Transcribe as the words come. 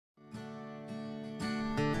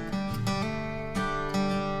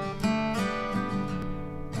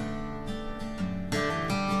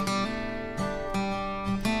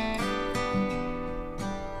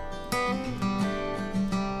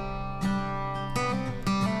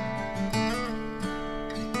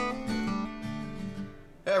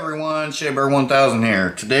Bonsai Bear 1000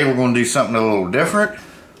 here. Today we're going to do something a little different.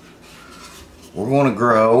 We're going to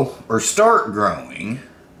grow, or start growing,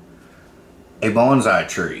 a bonsai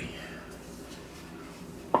tree.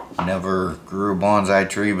 Never grew a bonsai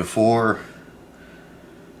tree before.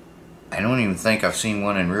 I don't even think I've seen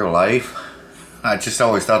one in real life. I just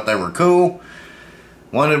always thought they were cool.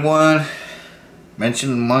 Wanted one.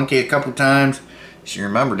 Mentioned the monkey a couple times. She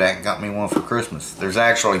remembered that and got me one for Christmas. There's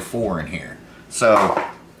actually 4 in here. So,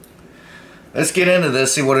 let's get into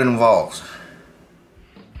this, see what it involves.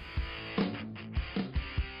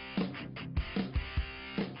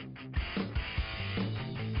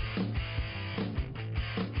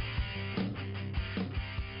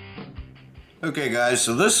 Okay guys,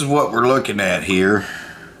 so this is what we're looking at here.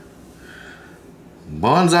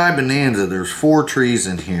 Bonsai Bonanza, there's 4 trees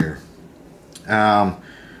in here. Now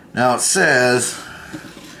it says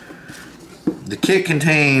the kit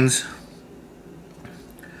contains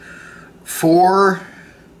 4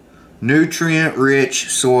 nutrient-rich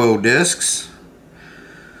soil discs,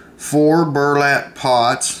 4 burlap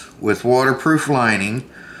pots with waterproof lining,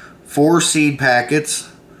 4 seed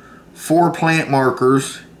packets, 4 plant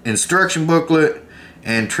markers, instruction booklet,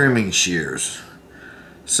 and trimming shears.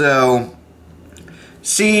 So,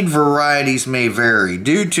 seed varieties may vary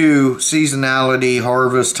due to seasonality,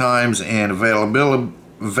 harvest times, and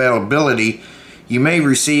availability. You may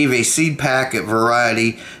receive a seed packet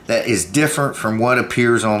variety that is different from what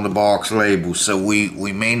appears on the box label, so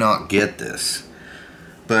we may not get this.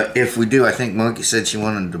 But if we do, I think Monkey said she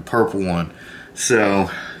wanted the purple one,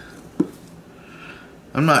 so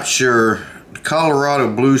I'm not sure. The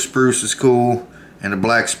Colorado blue spruce is cool, and the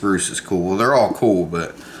black spruce is cool. Well, they're all cool,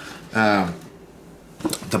 but the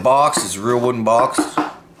box is a real wooden box.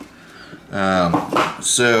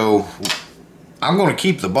 So I'm going to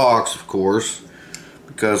keep the box, of course,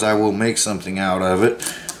 because I will make something out of it.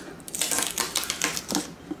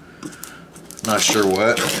 Not sure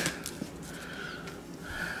what.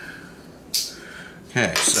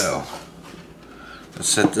 Okay, so let's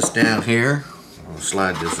set this down here. I'll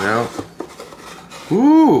slide this out.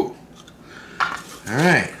 Ooh!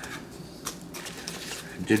 Alright.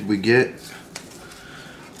 Did we get...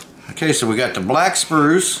 Okay, so we got the black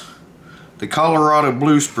spruce, the Colorado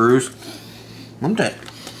blue spruce. That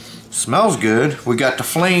smells good. We got the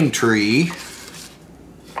flame tree.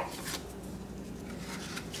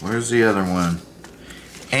 Where's the other one?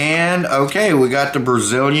 And, okay, we got the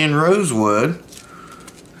Brazilian rosewood.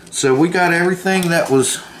 So we got everything that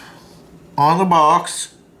was on the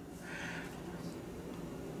box.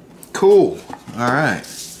 Cool. Alright.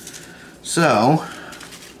 So,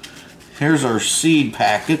 here's our seed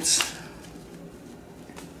packets.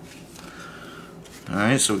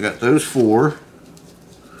 Alright, so we got those 4.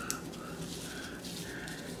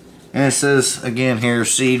 And it says, again here,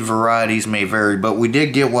 seed varieties may vary, but we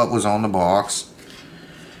did get what was on the box.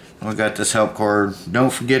 We got this help card.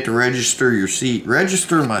 Don't forget to register your seed.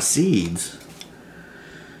 Register my seeds.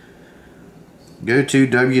 Go to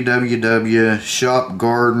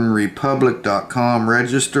www.shopgardenrepublic.com.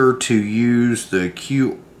 Register or use the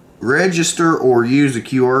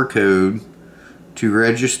QR code to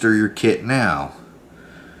register your kit now.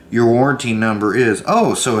 Your warranty number is,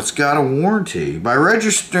 oh, so it's got a warranty. By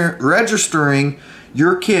registering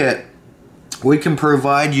your kit, we can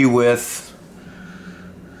provide you with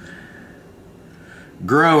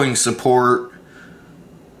growing support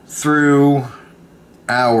through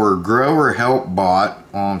our Grower Help bot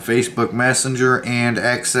on Facebook Messenger and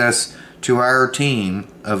access to our team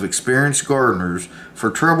of experienced gardeners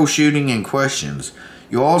for troubleshooting and questions.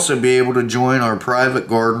 You'll also be able to join our private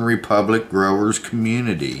Garden Republic growers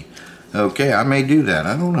community. Okay, I may do that.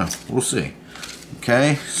 I don't know. We'll see.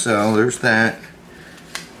 Okay, so there's that.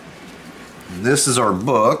 This is our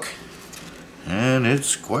book, and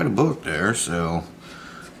it's quite a book there, so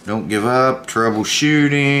don't give up,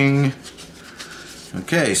 troubleshooting.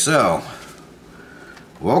 Okay, so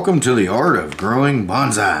welcome to the art of growing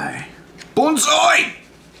bonsai. Bonsai!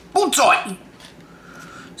 Bonsai!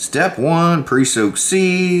 Step 1, pre-soak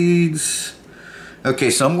seeds. Okay,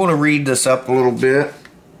 so I'm going to read this up a little bit.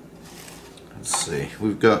 Let's see.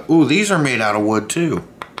 We've got, ooh, these are made out of wood too.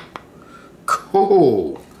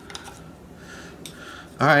 Cool.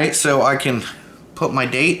 Alright, so I can put my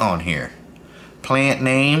date on here. Plant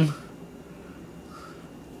name.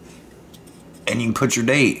 And you can put your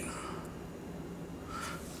date.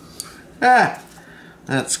 Ah,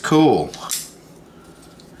 that's cool.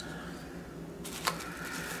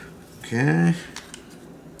 Okay,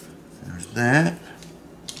 there's that.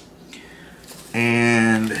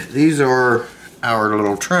 And these are our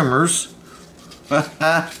little trimmers.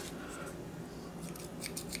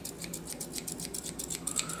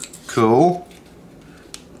 cool.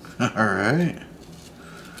 Alright.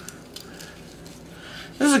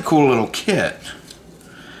 This is a cool little kit.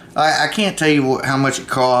 I can't tell you how much it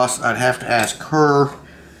costs. I'd have to ask her,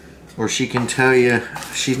 or she can tell you.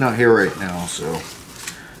 She's not here right now, so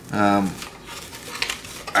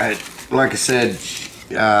like I said,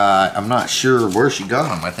 I'm not sure where she got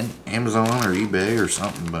them. I think Amazon or eBay or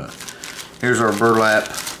something. But here's our burlap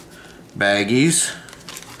baggies.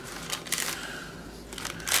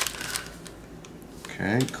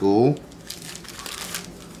 Okay, cool.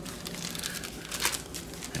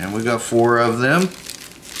 And we got 4 of them.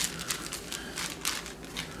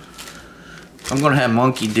 I'm going to have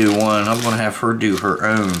Monkey do one. I'm going to have her do her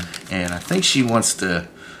own. And I think she wants to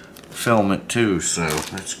film it too, so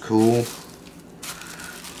that's cool.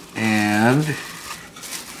 And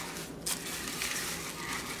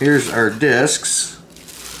here's our discs.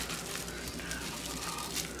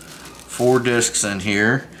 4 discs in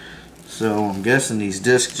here. So I'm guessing these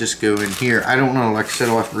discs just go in here. I don't know. Like I said,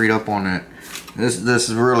 I'll have to read up on it. This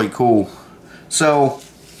is really cool. So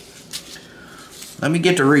let me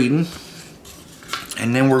get to reading,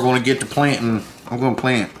 and then we're going to get to planting. I'm going to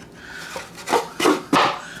plant.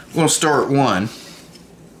 I'm going to start one,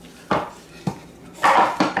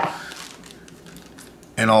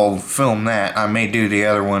 and I'll film that. I may do the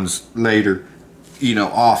other ones later, you know,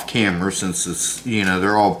 off camera, since it's, you know,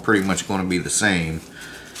 they're all pretty much going to be the same.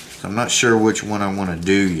 So I'm not sure which one I want to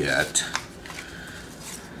do yet.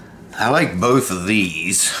 I like both of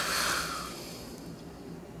these.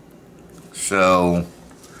 So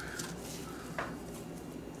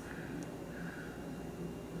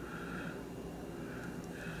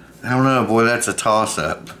I don't know, boy, that's a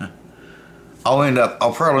toss-up.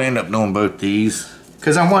 I'll probably end up doing both these.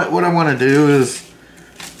 Cause what I want to do is,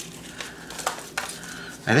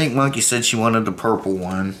 I think Monkey said she wanted the purple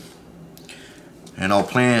one. And I'll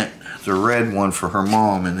plant the red one for her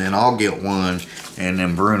mom, and then I'll get one, and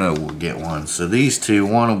then Bruno will get one. So these two,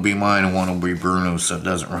 one will be mine and one will be Bruno's, so it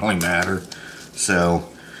doesn't really matter. So,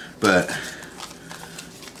 but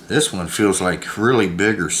this one feels like really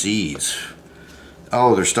bigger seeds.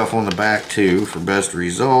 Oh, there's stuff on the back too for best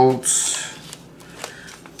results.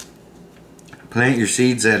 Plant your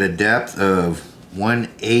seeds at a depth of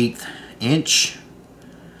 1/8 inch.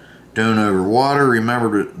 Don't overwater.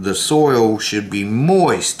 Remember, the soil should be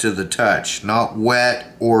moist to the touch, not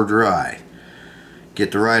wet or dry.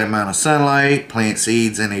 Get the right amount of sunlight. Plant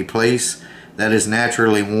seeds in a place that is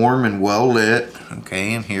naturally warm and well lit.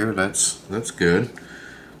 Okay, in here, that's good.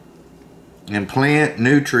 And plant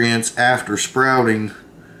nutrients after sprouting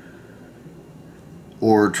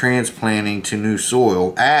or transplanting to new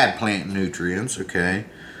soil. Add plant nutrients, okay.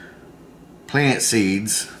 Plant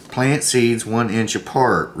seeds. Plant seeds 1 inch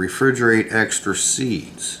apart. Refrigerate extra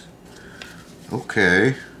seeds.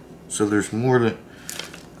 Okay, so there's more than...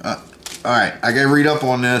 Alright, I gotta read up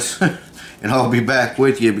on this and I'll be back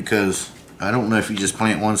with you, because I don't know if you just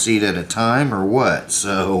plant one seed at a time or what.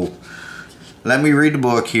 So let me read the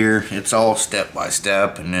book here. It's all step by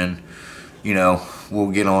step, and then, you know,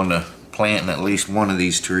 we'll get on to planting at least one of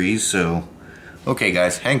these trees. So okay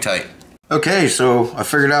guys, hang tight. Okay, so I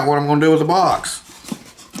figured out what I'm gonna do with the box.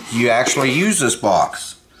 You actually use this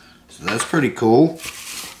box, so that's pretty cool.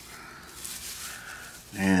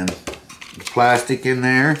 And the plastic in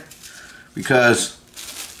there, because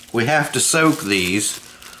we have to soak these,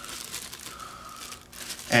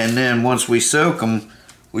 and then once we soak them,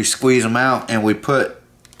 we squeeze them out and we put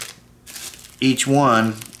each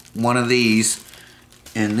one of these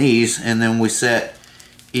in these, and then we set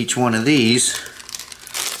each one of these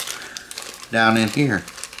down in here.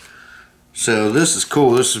 So this is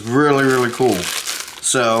cool. This is really, really cool.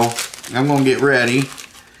 So I'm gonna get ready.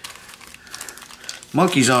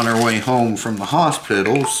 Monkey's on her way home from the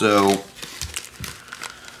hospital, so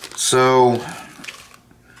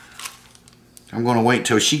I'm gonna wait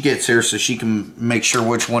till she gets here so she can make sure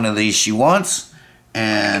which one of these she wants,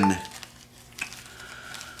 and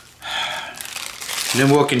then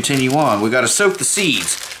we'll continue on. We gotta soak the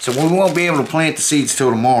seeds, so we won't be able to plant the seeds till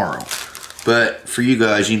tomorrow. But for you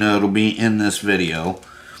guys, you know, it'll be in this video.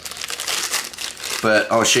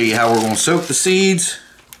 But I'll show you how we're going to soak the seeds.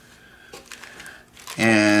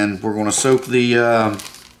 And we're going to soak the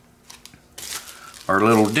our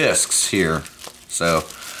little discs here. So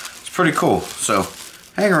it's pretty cool. So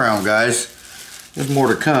hang around, guys. There's more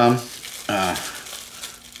to come.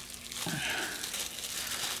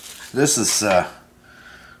 This is it's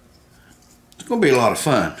going to be a lot of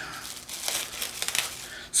fun.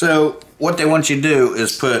 So what they want you to do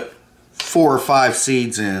is put 4 or 5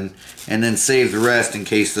 seeds in, and then save the rest in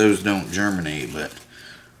case those don't germinate. But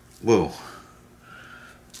whoa,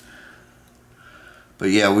 But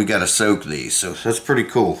yeah, we gotta soak these, so that's pretty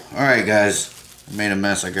cool. Alright guys, I made a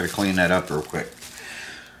mess. I gotta clean that up real quick.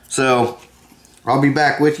 So, I'll be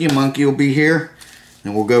back with you. Monkey will be here,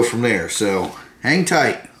 and we'll go from there. So, hang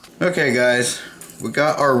tight. Okay guys, we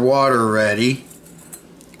got our water ready.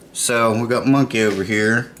 So, we got Monkey over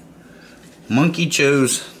here. Monkey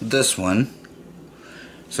chose this one.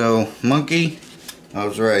 So, Monkey, I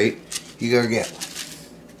was right. You gotta get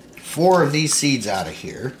 4 of these seeds out of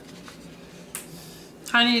here.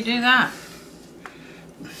 How do you do that?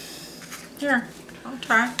 Here, I'll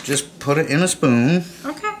try. Just put it in a spoon.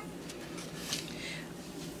 Okay.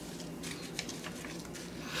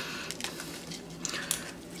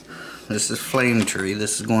 This is Flame Tree.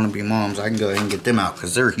 This is going to be Mom's. I can go ahead and get them out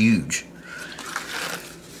because they're huge.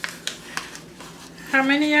 How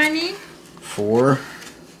many I need? 4.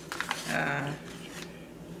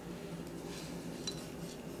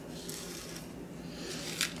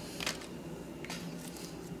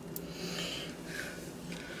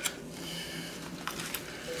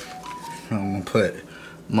 I'm going to put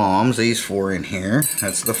Mom's, these 4 in here.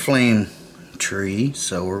 That's the Flame Tree.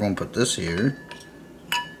 So we're going to put this here.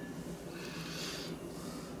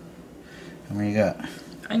 How many you got?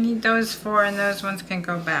 I need those 4 and those ones can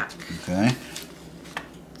go back. Okay.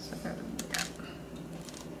 So, yeah.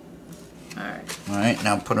 Alright. Alright,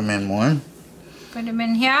 now put them in one. Put them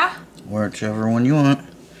in here. Whichever one you want.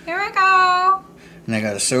 Here we go. And they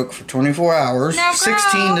got to soak for 24 hours. Now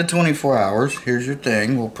 16 to 24 hours. Here's your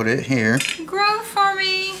thing. We'll put it here. Grow for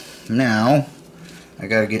me. Now, I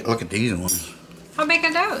got to get, look at these ones. How big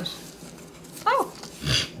are those? Oh.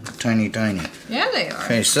 Tiny, tiny. Yeah, they are.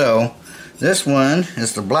 Okay, so this one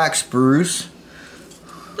is the black spruce.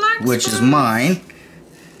 Black which spruce. is mine.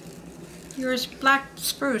 Yours black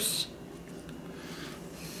spruce.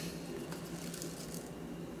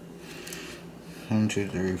 One, 2,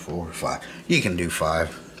 3, 4, 5. You can do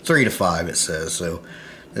 5. 3 to 5 it says. So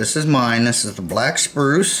this is mine. This is the black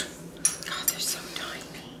spruce. Oh, they're so tiny.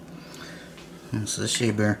 That's the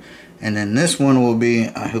shea bear. And then this one will be,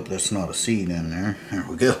 I hope that's not a seed in there. There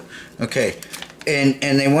we go. Okay. And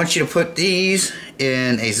they want you to put these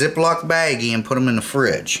in a Ziploc baggie and put them in the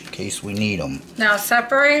fridge in case we need them. Now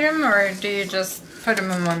separate them, or do you just put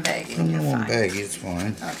them in one baggie? Put them in You're one fine. baggie, it's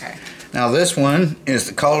fine. Okay. Now this one is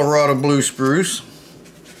the Colorado blue spruce.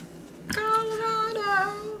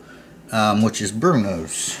 Colorado. Which is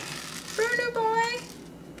Bruno's. Bruno boy.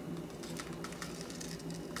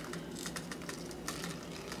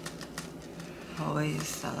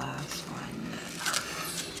 Always the last one.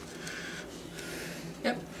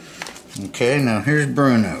 Yep. Okay, now here's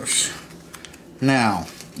Bruno's. Now,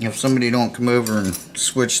 if somebody don't come over and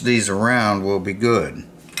switch these around, we'll be good.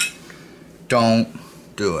 Don't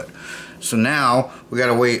do it. So now, we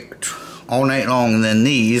gotta wait all night long, and then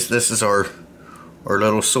this is our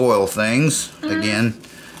little soil things, again,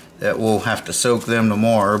 that we'll have to soak them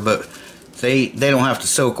tomorrow, but they don't have to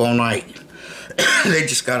soak all night. They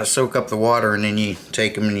just gotta soak up the water, and then you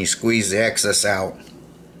take them and you squeeze the excess out,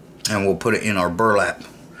 and we'll put it in our burlap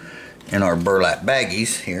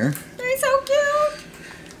baggies here. They're so cute.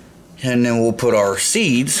 And then we'll put our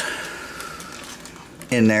seeds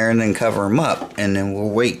in there and then cover them up, and then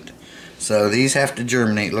we'll wait. So these have to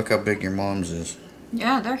germinate. Look how big your mom's is.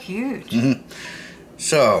 Yeah, they're huge.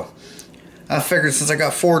 So I figured since I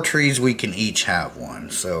got 4 trees, we can each have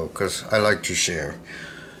one. So, because I like to share.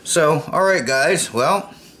 So, alright guys,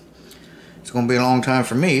 well, it's going to be a long time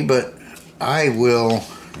for me, but I will.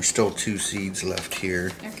 There's still 2 seeds left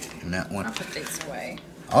here. Okay. In that one. I'll put these away.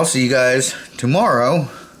 I'll see you guys tomorrow,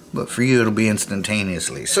 but for you it'll be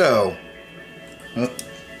instantaneously. So, oh,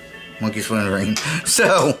 monkey's foot in the rain.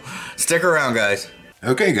 So, stick around guys.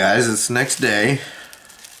 Okay guys, it's the next day.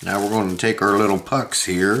 Now we're going to take our little pucks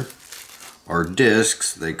here, or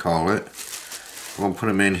discs they call it. We're going to put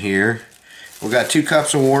them in here. We got 2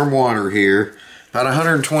 cups of warm water here, about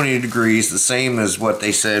 120 degrees, the same as what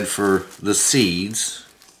they said for the seeds.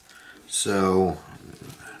 So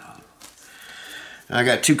I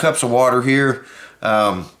got 2 cups of water here.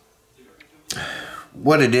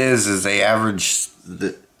 What it is they average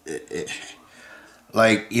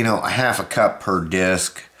like, you know, a half a cup per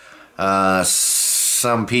disc.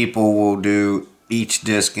 Some people will do each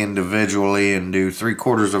disc individually and do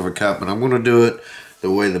 3/4 of a cup, and I'm going to do it the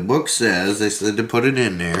way the book says. They said to put it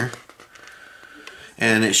in there,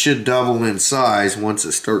 and it should double in size once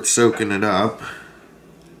it starts soaking it up.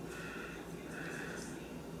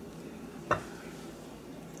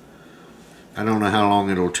 I don't know how long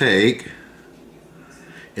it'll take.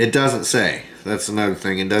 It doesn't say. That's another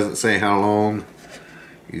thing. It doesn't say how long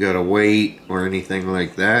you gotta wait or anything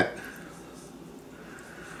like that.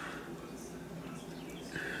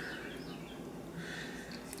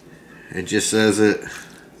 it just says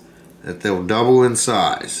that they'll double in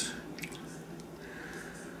size.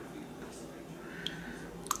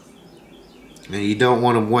 Now you don't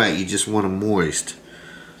want them wet, you just want them moist.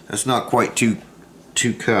 That's not quite two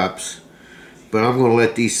cups, but I'm going to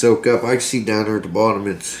let these soak up. I can see down there at the bottom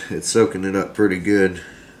it's soaking it up pretty good.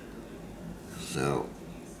 So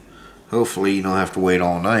hopefully you don't have to wait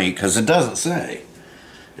all night, because it doesn't say.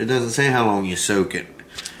 It doesn't say how long you soak it.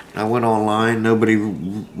 I went online, nobody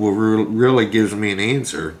really gives me an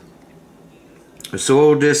answer. The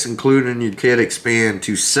soil discs included in your kit expand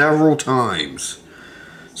to several times.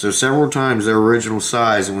 So several times their original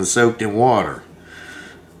size when soaked in water.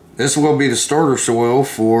 This will be the starter soil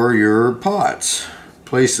for your pots.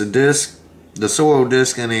 Place the soil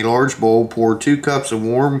disc in a large bowl. Pour 2 cups of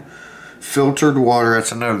warm filtered water.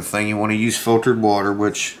 That's another thing. You want to use filtered water,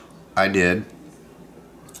 which I did.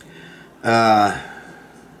 And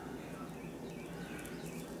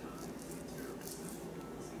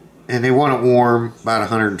they want it warm, about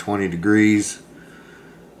 120 degrees.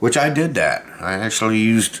 Which I did that. I actually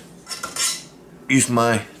used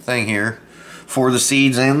my thing here for the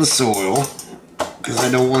seeds and the soil, because I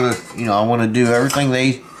don't want to, you know, I want to do everything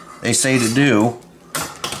they say to do,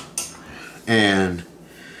 and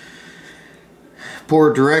pour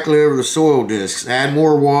it directly over the soil discs. Add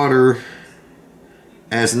more water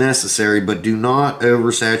as necessary, but do not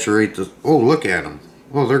oversaturate the. Oh, look at them!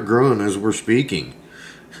 Oh, they're growing as we're speaking.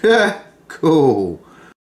 Cool.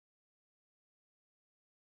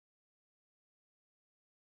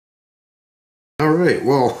 Alright,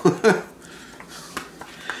 well,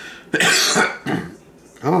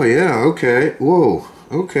 oh yeah, okay, whoa,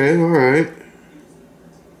 okay, alright.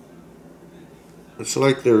 It's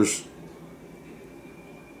like they're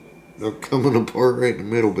coming apart right in the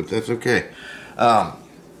middle, but that's okay.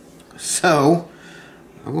 So,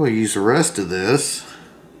 I'm going to use the rest of this.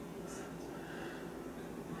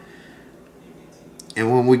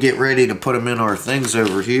 And when we get ready to put them in our things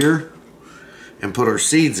over here and put our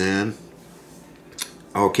seeds in,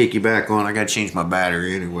 I'll kick you back on. I gotta change my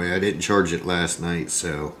battery anyway. I didn't charge it last night,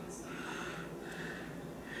 so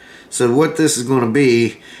what this is going to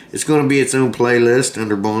be, it's going to be its own playlist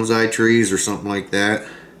under bonsai trees or something like that.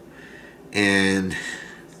 And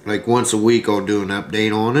like once a week I'll do an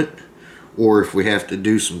update on it. Or if we have to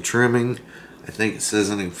do some trimming, I think it says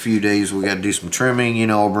in a few days we got to do some trimming, you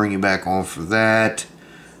know, I'll bring you back on for that.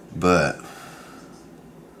 But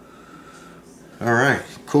alright,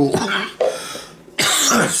 cool.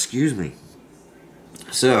 Excuse me.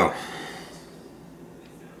 So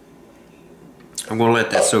I'm going to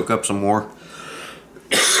let that soak up some more.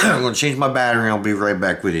 I'm going to change my battery and I'll be right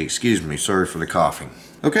back with you. Excuse me, sorry for the coughing.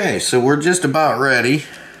 Okay, so we're just about ready.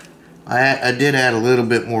 I did add a little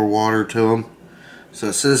bit more water to them. So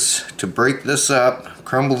it says to break this up,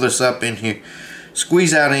 crumble this up in here,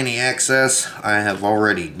 squeeze out any excess. I have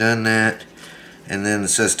already done that. And then it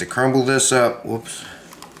says to crumble this up. Whoops.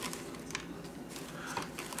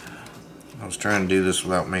 I was trying to do this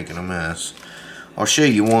without making a mess. I'll show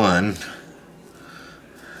you one.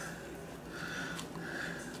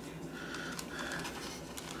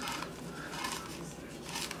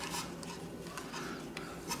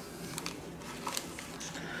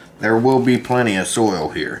 There will be plenty of soil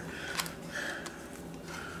here.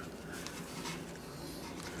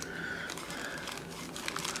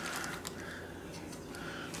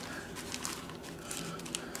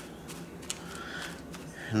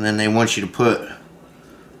 And then they want you to put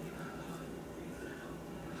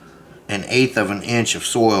 1/8 of an inch of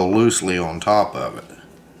soil loosely on top of it.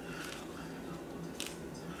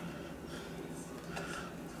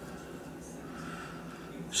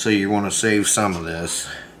 So you want to save some of this.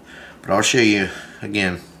 But I'll show you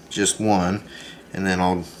again just one, and then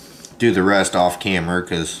I'll do the rest off camera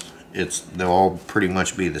because they'll all pretty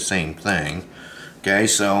much be the same thing. Okay,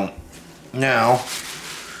 so now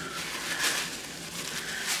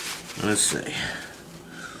let's see.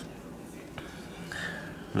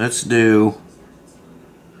 Let's do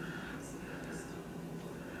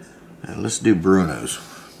Bruno's.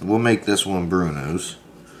 We'll make this one Bruno's.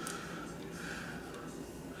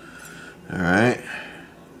 Alright.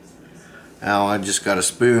 Now I just got a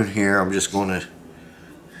spoon here. I'm just going to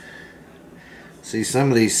see some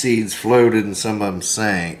of these seeds floated and some of them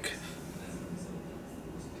sank.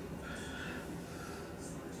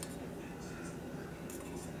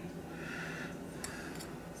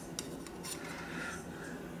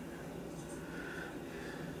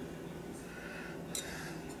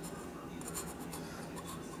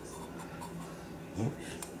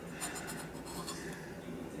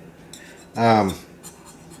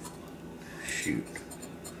 Shoot.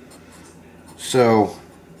 So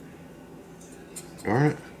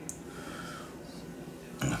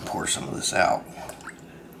pour some of this out.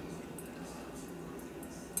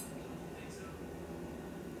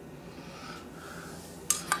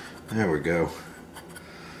 There we go.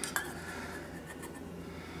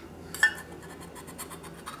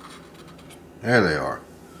 There they are.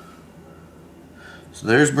 So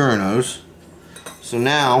there's Bruno's. So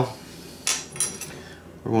now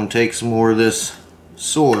we're going to take some more of this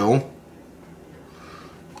soil.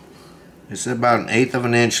 It's about 1/8 of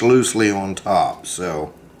an inch loosely on top.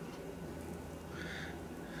 So,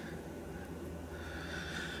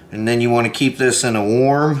 and then you want to keep this in a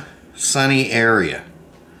warm, sunny area.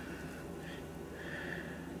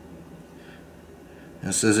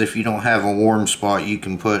 It says if you don't have a warm spot, you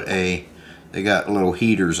can put they got little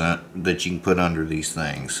heaters that you can put under these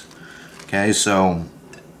things. Okay, so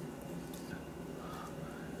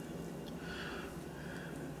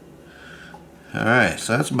alright,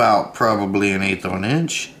 so that's about probably 1/8 of an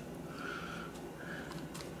inch.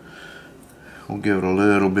 We'll give it a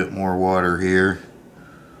little bit more water here.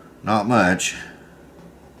 Not much.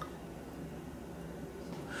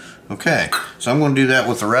 Okay, so I'm going to do that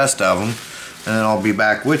with the rest of them. And then I'll be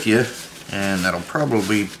back with you, and that'll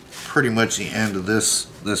probably be pretty much the end of this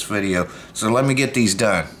video. So let me get these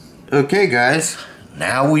done. Okay guys,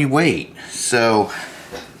 now we wait. So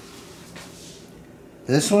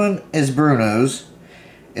this one is Bruno's.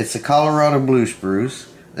 It's the Colorado Blue Spruce.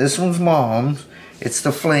 This one's Mom's. It's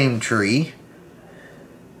the Flame Tree.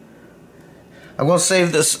 I'm gonna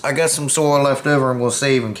save this. I got some soil left over, and we'll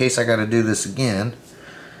save in case I got to do this again.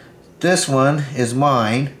 This one is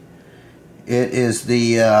mine. It is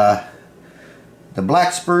the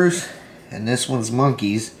black spruce, and this one's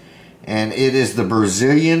Monkey's, and it is the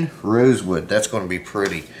Brazilian rosewood. That's going to be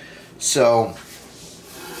pretty. So,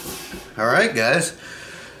 alright guys,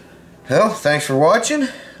 well, thanks for watching.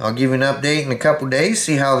 I'll give you an update in a couple days,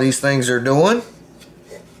 see how these things are doing.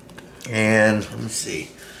 And let me see.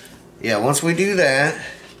 Yeah, once we do that,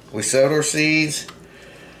 we sowed our seeds,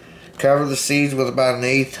 cover the seeds with about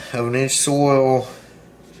 1/8 of an inch soil.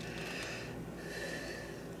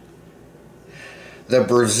 The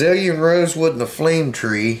Brazilian rosewood and the Flame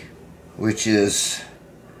Tree, which is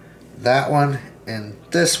that one and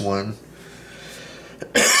this one,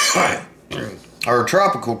 are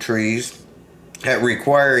tropical trees that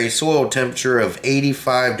require a soil temperature of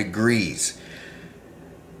 85 degrees.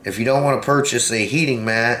 If you don't want to purchase a heating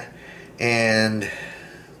mat and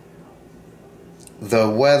the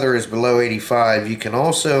weather is below 85, you can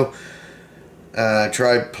also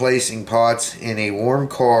try placing pots in a warm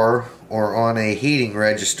car or on a heating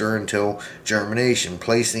register until germination.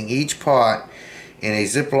 Placing each pot in a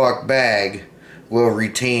Ziploc bag will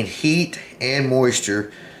retain heat and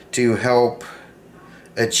moisture to help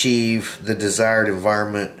achieve the desired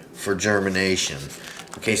environment for germination.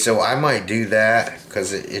 Okay, so I might do that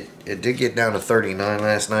because it did get down to 39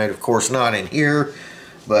 last night. Of course, not in here,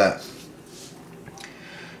 but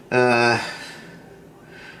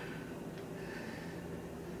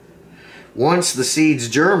once the seeds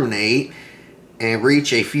germinate and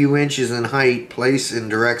reach a few inches in height, place in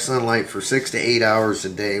direct sunlight for 6 to 8 hours a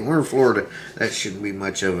day. We're in Florida, that shouldn't be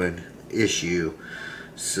much of an issue.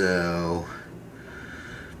 So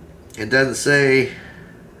it doesn't say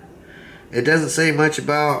much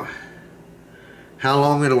about how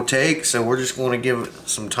long it'll take, so we're just going to give it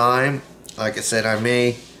some time. Like I said, I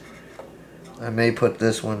may put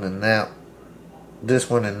this one and that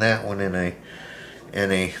one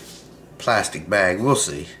in a plastic bag. We'll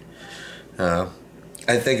see. I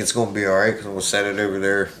think it's going to be alright because we'll set it over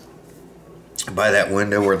there by that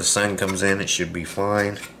window where the sun comes in. It should be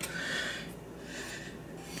fine.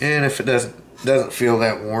 And if it doesn't feel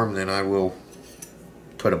that warm, then I will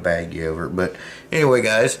put a baggie over it. But anyway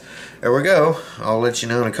guys, there we go. I'll let you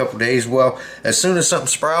know in a couple days. Well, as soon as something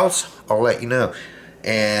sprouts, I'll let you know.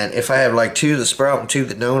 And if I have like 2 that sprout and 2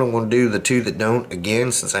 that don't, I'm going to do the 2 that don't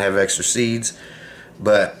again since I have extra seeds.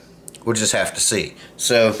 But we'll just have to see.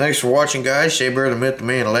 So thanks for watching guys. Shea Bear, the Myth, the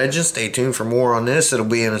Man, Legend. Stay tuned for more on this. It'll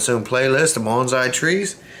be in its own playlist of bonsai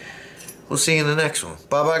trees. We'll see you in the next one.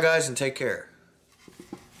 Bye bye guys, and take care.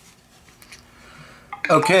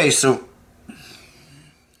 Okay, so